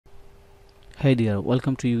Hey dear,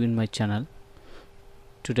 welcome to you in my channel.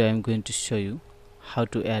 Today I'm going to show you how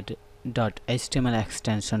to add .html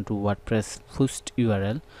extension to WordPress post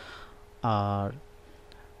URL or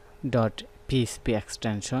 .php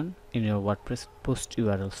extension in your WordPress post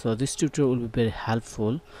URL. So this tutorial will be very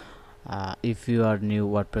helpful if you are new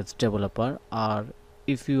WordPress developer or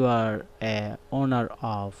if you are a owner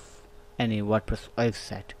of any WordPress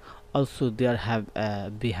website. Also there have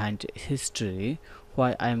a behind history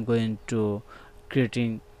why I am going to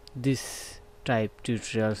creating this type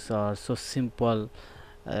tutorials or so simple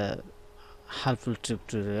helpful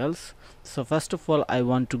tutorials. So first of all I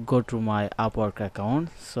want to go to my Upwork account.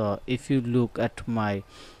 So if you look at my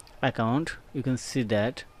account you can see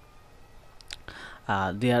that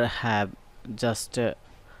there have just a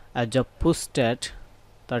job posted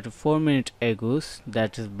 34 minutes ago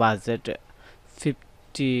that is budget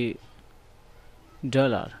 $50.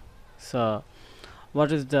 So what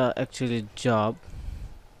is the actually job?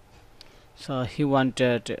 So he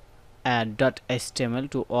wanted add .html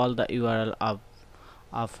to all the URL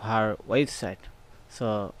of her website.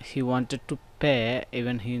 So he wanted to pay,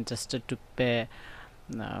 even he interested to pay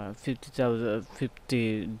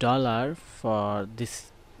 $50 for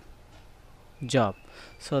this job.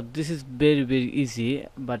 So this is very easy,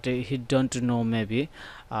 but he don't know maybe.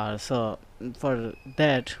 So for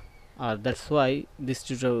that that's why this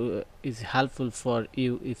tutorial is helpful for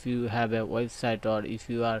you if you have a website or if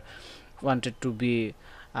you are wanted to be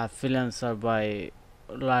a freelancer by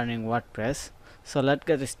learning WordPress. So let's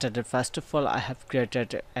get started. First of all I have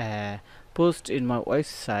created a post in my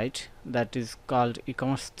website that is called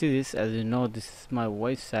e-commerce thesis. As you know, this is my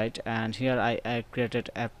website, and here I created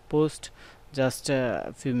a post just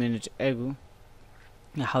a few minutes ago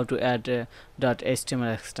how to add a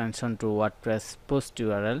 .html extension to WordPress post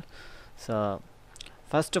URL. So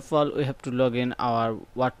first of all we have to log in our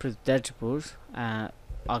WordPress dashboard.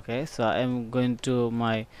 Okay, so I'm going to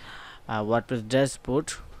my WordPress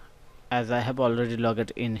dashboard as I have already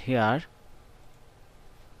logged in here.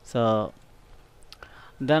 So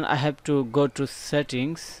then I have to go to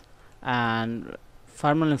settings and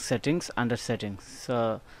permalink settings under settings.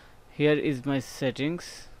 So here is my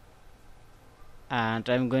settings and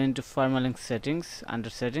I'm going to permalink settings under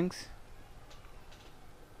settings.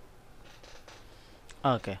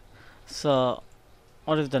 Okay, so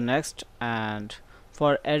what is the next? And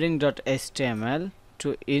for adding .html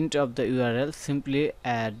to int of the URL, simply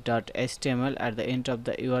add .html at the end of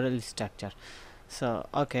the URL structure. So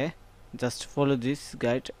okay, just follow this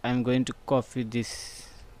guide. I'm going to copy this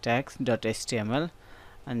text .html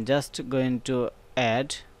and just going to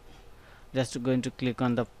add, just going to click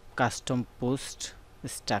on the custom post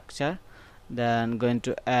structure, then going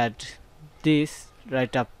to add this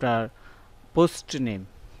right after post name.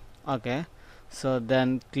 Okay, so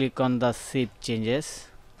then click on the save changes.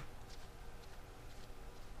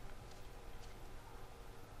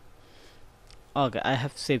 Okay, I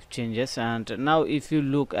have saved changes, and now if you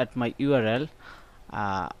look at my URL,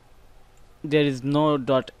 there is no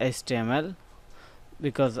 .html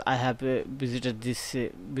because I have visited this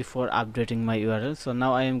before updating my URL. So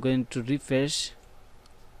now I am going to refresh.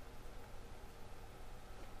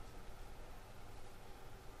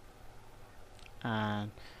 And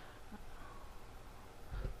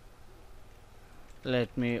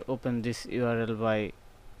let me open this URL by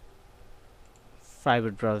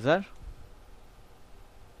private browser.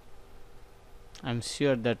 I'm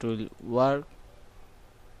sure that will work.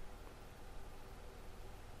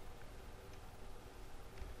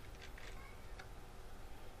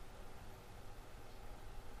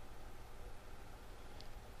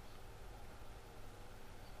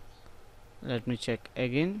 Let me check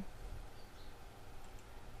again.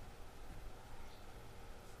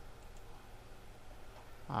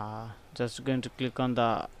 Just going to click on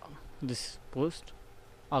this post.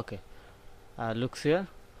 Okay, looks here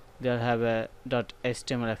there have a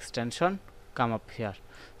 .html extension come up here.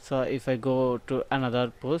 So if I go to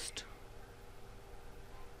another post,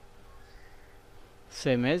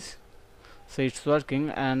 same as, so it's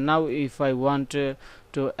working. And now if I want to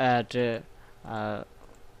add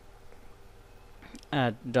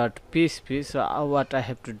 .php, so what I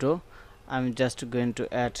have to do, I'm just going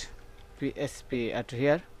to add PHP at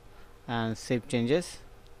here and save changes.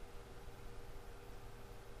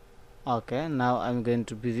 Okay, now I'm going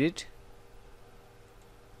to visit,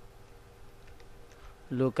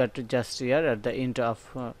 look at just here at the end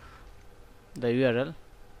of the URL,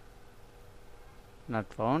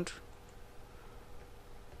 not found.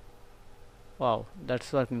 Wow,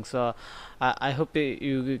 that's working. So I hope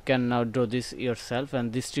you can now do this yourself,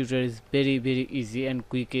 and this tutorial is very easy and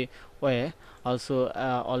quick way. Also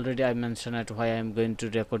already I mentioned at why I'm going to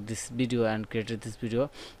record this video and created this video.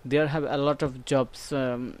 There have a lot of jobs.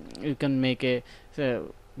 You can make a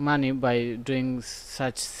money by doing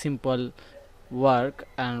such simple work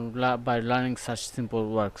and by learning such simple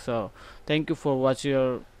work. So thank you for watch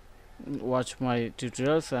my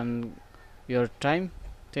tutorials and your time.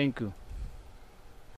 Thank you.